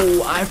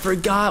 Oh, I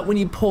forgot when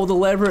you pull the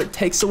lever, it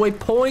takes away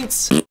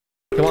points.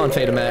 Come on,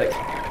 Fatomatic.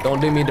 Don't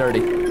do me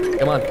dirty.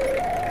 Come on.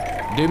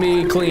 Do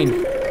me clean.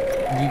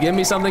 You give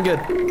me something good.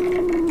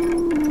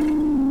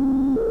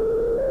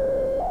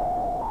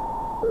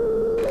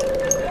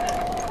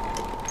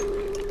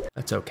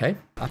 That's okay.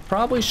 I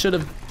probably should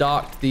have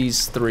docked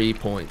these 3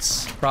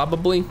 points.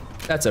 Probably.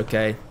 That's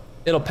okay.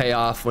 It'll pay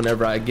off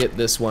whenever I get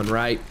this one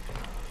right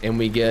and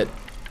we get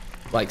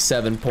like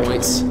 7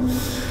 points.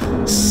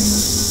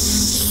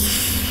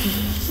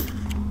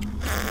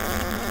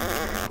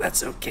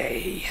 That's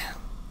okay.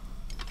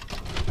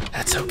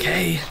 That's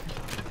okay.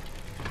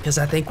 Because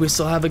I think we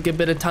still have a good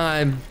bit of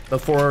time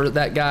before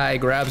that guy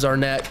grabs our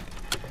neck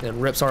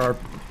and rips our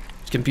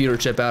computer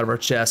chip out of our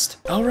chest.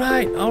 All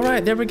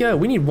right, there we go.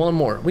 We need one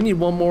more.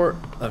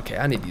 Okay,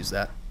 I need to use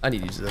that. I need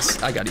to use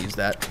this. I gotta use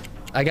that.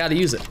 I gotta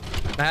use it.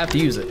 I have to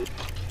use it.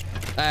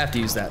 I have to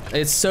use that.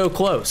 It's so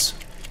close.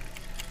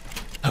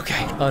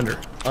 Okay, under,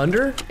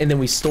 and then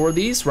we store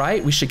these,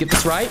 right? We should get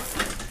this right.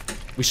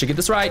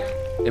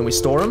 And we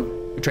store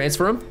them, we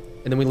transfer them,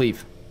 and then we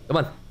leave. Come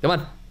on.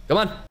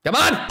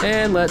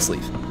 And let's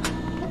leave.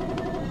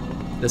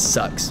 This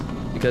sucks,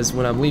 because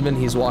when I'm leaving,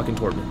 he's walking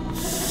toward me.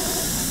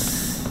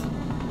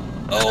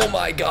 Oh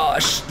my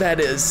gosh, that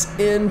is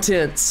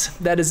intense.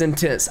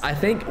 I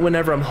think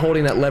whenever I'm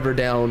holding that lever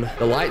down,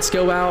 the lights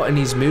go out and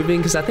he's moving,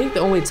 because I think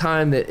the only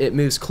time that it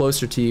moves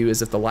closer to you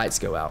is if the lights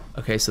go out.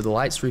 Okay, so the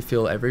lights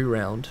refill every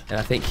round, and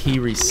I think he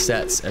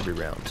resets every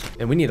round.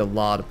 And we need a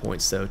lot of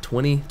points though.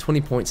 20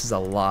 points is a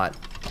lot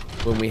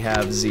when we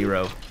have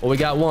 0. Well, we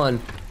got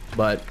 1,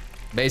 but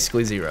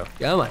basically 0.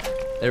 Come on,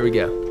 there we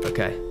go.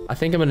 Okay, I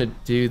think I'm gonna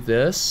do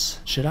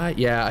this. Should I?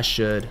 Yeah, I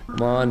should.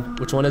 Come on,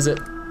 which one is it?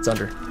 It's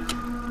under.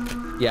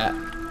 Yeah,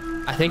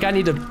 I think I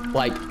need to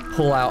like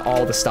pull out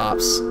all the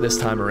stops this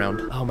time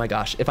around. Oh my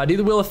gosh, if I do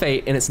the Wheel of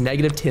Fate and it's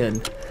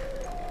 -10,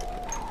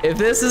 if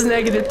this is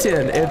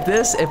 -10,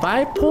 if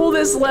I pull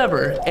this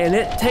lever and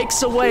it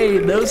takes away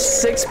those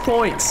 6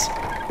 points,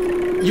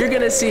 you're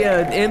gonna see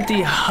an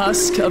empty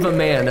husk of a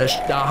man, a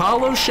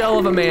hollow shell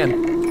of a man.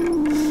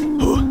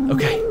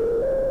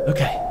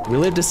 Okay, we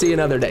live to see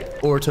another day,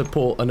 or to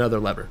pull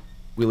another lever.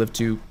 We live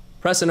to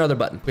press another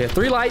button. We have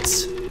 3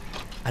 lights.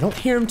 I don't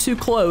hear him too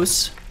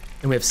close.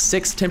 And we have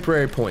 6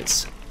 temporary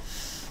points.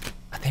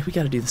 I think we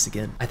gotta do this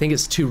again. I think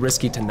it's too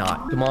risky to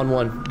not. Come on,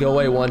 1. Go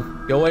away,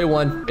 1. Go away,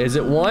 1. Is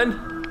it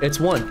 1? It's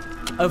 1.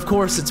 Of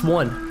course it's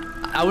 1.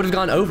 I would have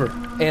gone over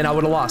and I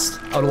would have lost.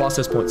 I would have lost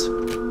those points.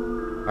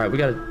 All right, we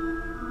gotta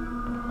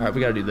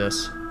do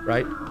this,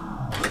 right?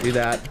 Do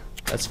that.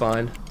 That's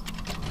fine.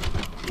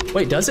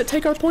 Wait, does it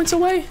take our points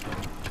away?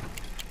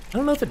 I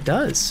don't know if it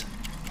does.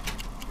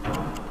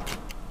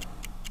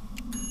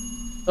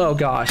 Oh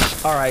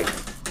gosh. All right.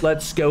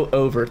 Let's go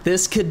over.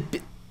 This could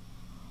be.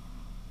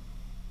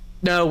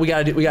 No, we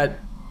got.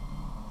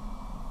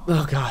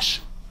 Oh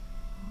gosh.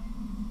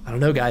 I don't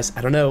know, guys.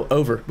 I don't know.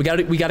 Over. We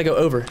gotta go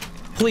over.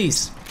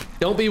 Please.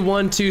 Don't be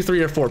 1, 2,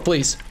 3, or 4.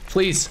 Please.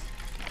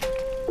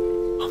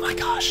 Oh my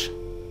gosh.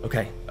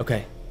 Okay.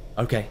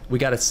 We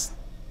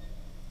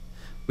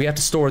have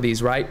to store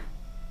these, right?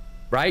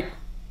 Right?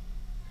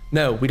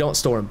 No, we don't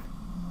store them.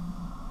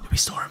 Do we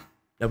store them?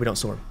 No, we don't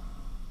store them.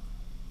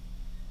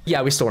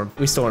 Yeah, we store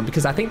him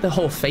because I think the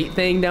whole fate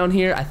thing down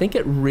here, I think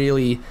it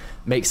really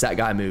makes that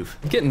guy move.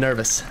 I'm getting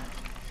nervous.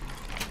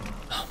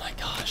 Oh my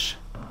gosh.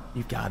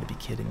 You've got to be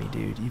kidding me,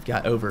 dude. You've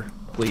got over.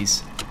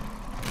 Please.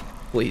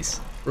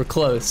 We're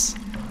close.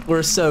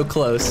 We're so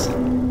close.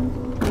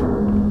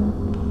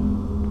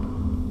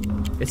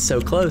 It's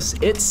so close.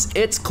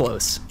 It's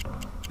close.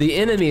 The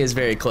enemy is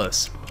very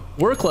close.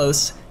 We're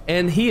close,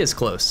 and he is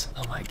close.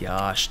 Oh my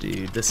gosh,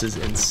 dude. This is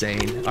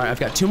insane. All right, I've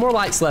got 2 more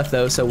lights left,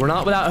 though, so we're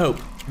not without hope.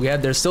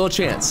 There's still a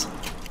chance.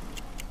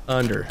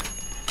 Under.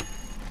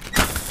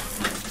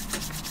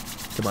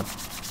 Come on.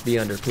 Be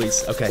under,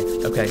 please. Okay.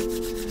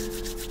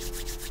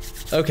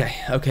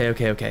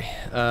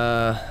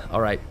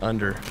 All right,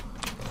 under.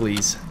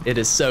 Please. It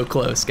is so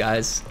close,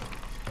 guys.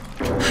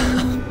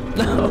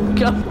 No,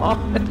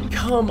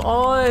 come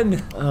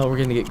on. Oh, we're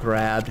gonna get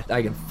grabbed.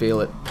 I can feel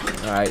it.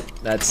 All right,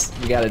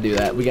 we gotta do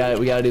that. We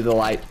gotta do the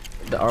light,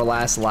 our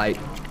last light.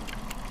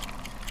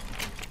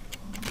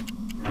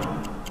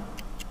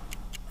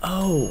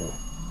 Oh.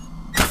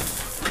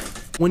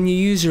 When you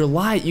use your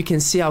light, you can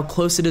see how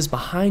close it is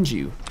behind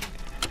you.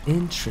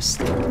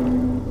 Interesting.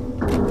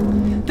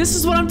 This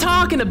is what I'm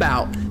talking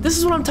about.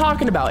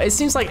 It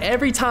seems like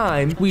every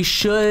time we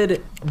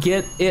should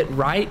get it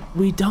right,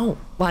 we don't.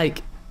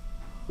 Like,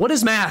 what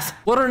is math?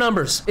 What are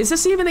numbers? Is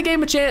this even a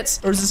game of chance,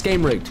 or is this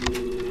game rigged?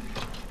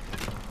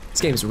 This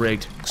game's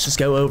rigged. Let's just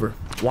go over.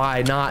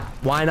 Why not?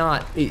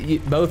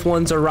 Both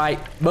ones are right.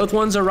 Both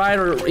ones are right,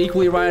 or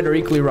equally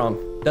wrong.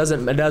 It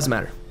doesn't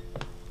matter.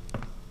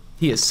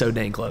 He is so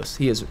dang close.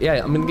 He is.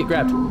 Yeah, I'm gonna get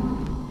grabbed.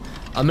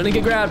 I'm gonna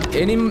get grabbed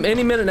any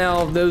minute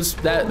now.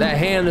 That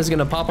hand is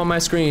gonna pop on my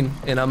screen,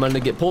 and I'm gonna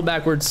get pulled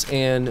backwards,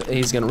 and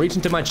he's gonna reach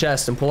into my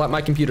chest and pull out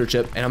my computer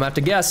chip, and I'm gonna have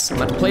to guess. I'm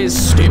gonna have to play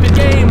this stupid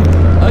game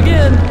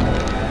again,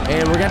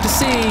 and we're gonna have to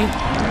see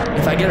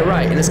if I get it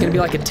right. And it's gonna be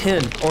like a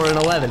 10 or an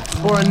 11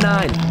 or a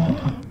 9.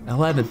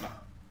 11.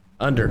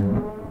 Under.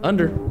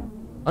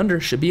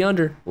 Should be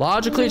under.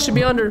 Logically, it should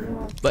be under.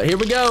 But here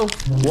we go.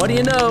 What do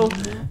you know?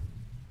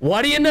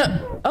 What do you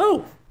know?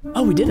 Oh,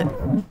 we did it.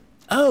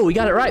 Oh, we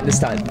got it right this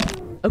time.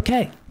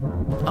 Okay.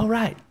 All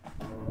right.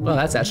 Well,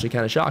 that's actually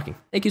kind of shocking.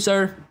 Thank you,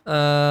 sir.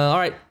 All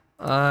right.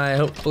 I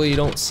hopefully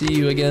don't see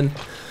you again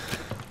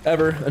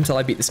ever until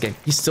I beat this game.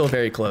 He's still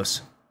very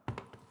close.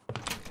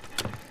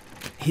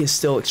 He is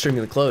still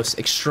extremely close.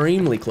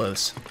 Extremely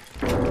close.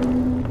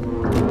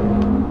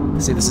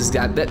 See, this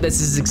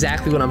is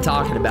exactly what I'm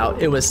talking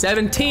about. It was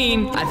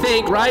 17, I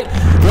think, right?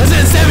 Was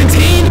it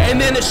 17?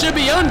 And then it should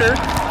be under,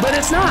 but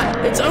it's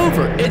not. It's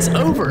over. It's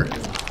over.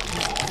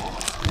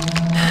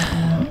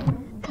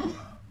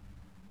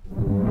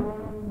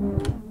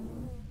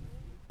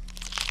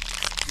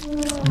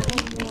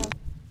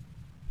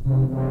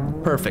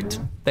 Perfect.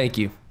 Thank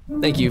you.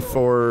 Thank you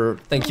for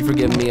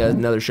giving me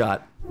another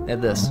shot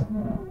at this.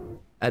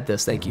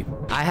 Thank you.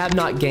 I have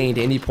not gained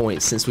any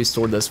points since we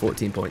stored those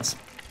 14 points.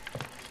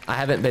 I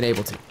haven't been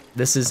able to.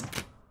 This is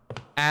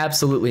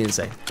absolutely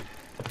insane.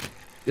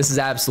 This is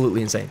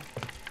absolutely insane.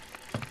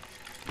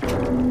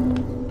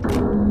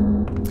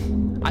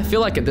 I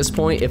feel like at this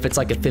point, if it's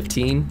like a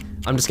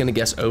 15, I'm just gonna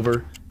guess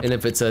over. And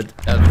if it's a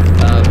 5,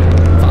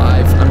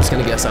 I'm just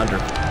gonna guess under.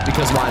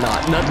 Because why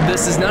not? None of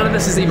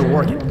this is even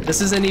working.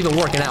 This isn't even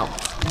working out.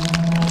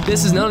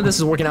 None of this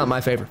is working out in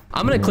my favor.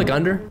 I'm gonna click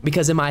under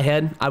because in my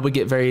head, I would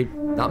get very,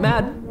 not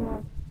mad,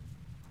 a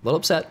little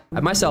upset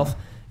at myself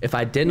if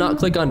I did not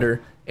click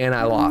under and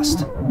I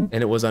lost and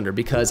it was under,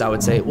 because I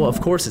would say, well,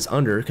 of course it's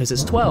under because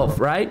it's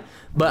 12, right?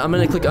 But I'm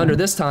gonna click under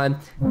this time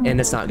and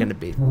it's not gonna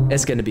be.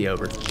 It's gonna be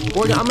over.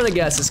 I'm gonna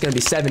guess it's gonna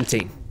be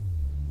 17.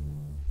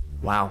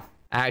 Wow.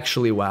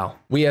 Actually, wow.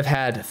 We have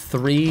had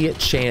 3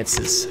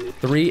 chances,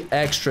 3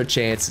 extra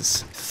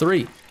chances,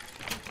 3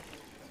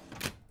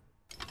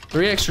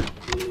 extra.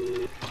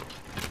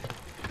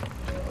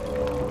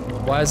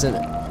 Why isn't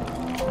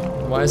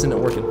it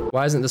working?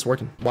 Why isn't this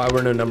working? Why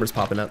were no numbers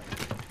popping up?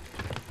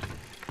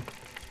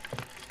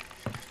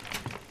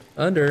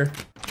 Under.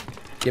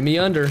 Give me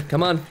under.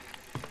 Come on.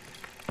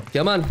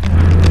 Come on.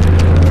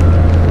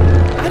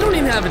 I don't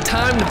even have a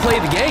time to play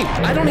the game.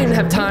 I don't even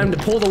have time to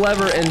pull the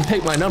lever and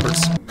pick my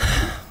numbers.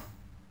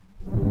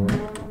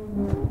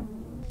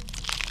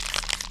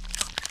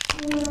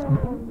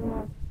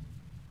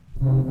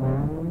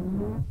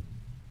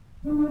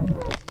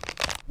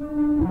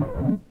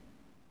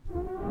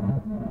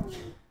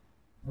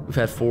 We've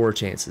had 4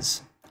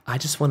 chances. I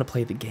just want to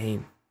play the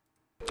game.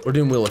 We're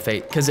doing Wheel of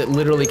Fate because it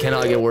literally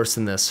cannot get worse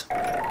than this.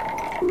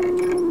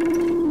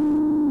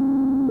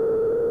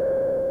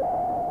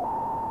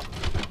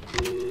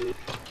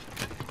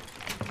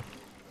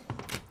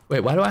 Wait,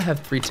 why do I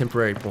have 3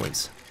 temporary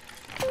points?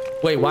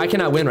 Wait, why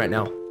can I win right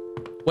now?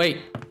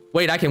 Wait,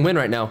 I can win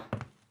right now.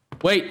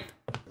 Wait,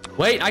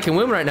 I can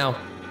win right now.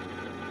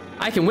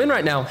 I can win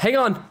right now. Hang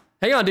on,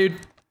 dude.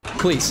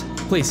 Please,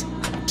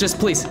 just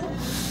please.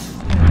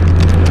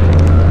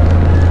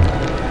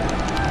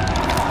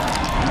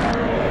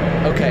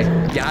 Okay,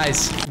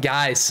 guys,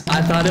 I just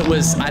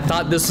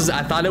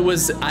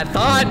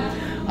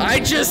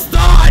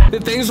thought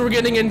that things were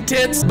getting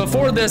intense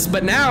before this,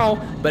 but now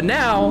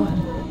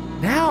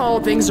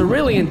things are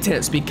really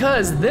intense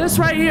because this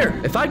right here,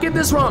 if I get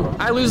this wrong,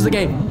 I lose the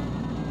game.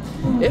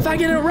 If I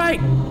get it right,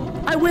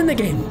 I win the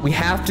game. We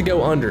have to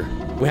go under.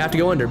 We have to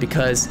go under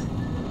because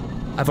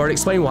I've already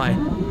explained why.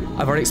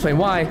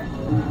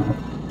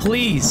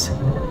 Please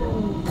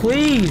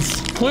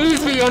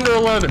be under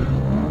 11.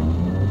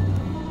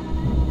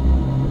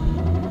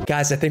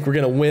 Guys, I think we're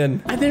gonna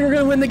win. I think we're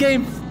gonna win the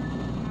game.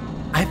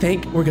 I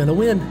think we're gonna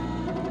win.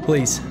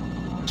 Please,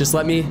 just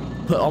let me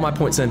put all my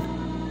points in.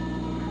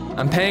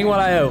 I'm paying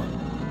what I owe.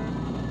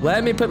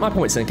 Let me put my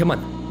points in, come on.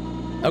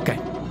 Okay,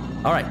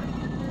 all right,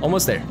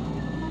 almost there.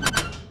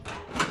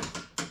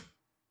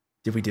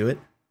 Did we do it?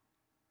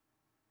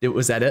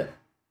 Was that it?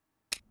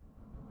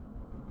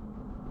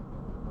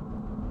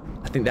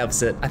 I think that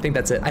was it. I think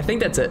that's it. I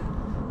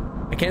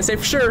can't say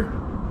for sure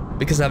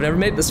because I've never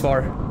made it this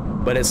far,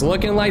 but it's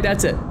looking like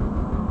that's it.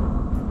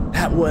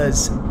 That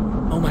was,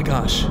 oh my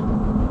gosh,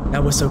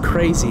 that was so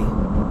crazy.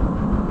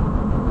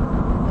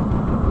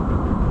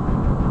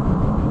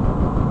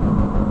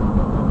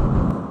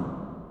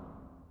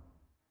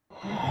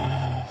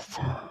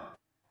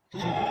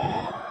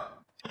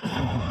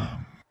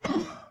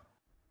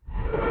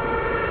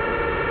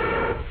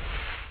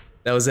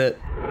 That was it.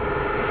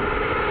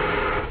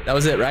 That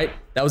was it, right?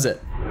 That was it.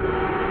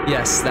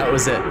 Yes, that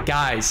was it.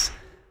 Guys,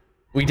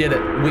 we did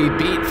it. We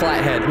beat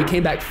Flathead. We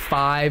came back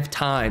 5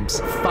 times.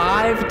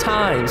 5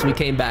 times we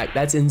came back.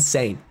 That's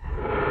insane.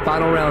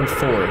 Final round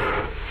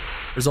 4.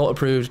 Result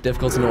approved,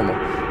 difficulty normal.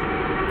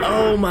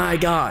 Oh my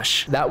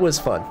gosh, that was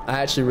fun. I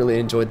actually really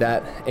enjoyed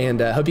that, and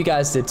hope you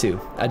guys did too.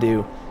 I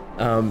do.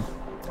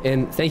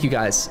 And thank you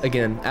guys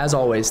again, as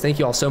always. Thank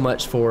you all so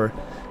much for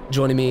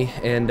joining me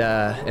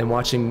and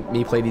watching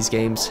me play these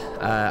games.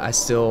 I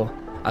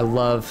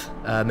love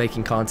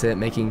making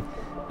content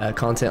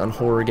on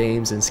horror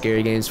games and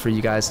scary games for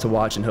you guys to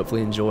watch and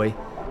hopefully enjoy.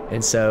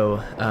 And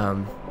so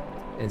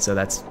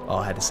that's all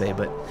I had to say.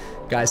 But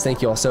guys,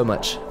 thank you all so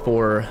much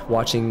for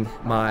watching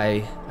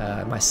my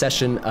my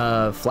session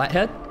of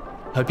Flathead.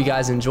 Hope you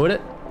guys enjoyed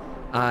it.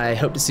 I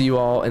hope to see you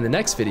all in the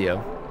next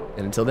video.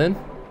 And until then,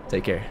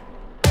 take care.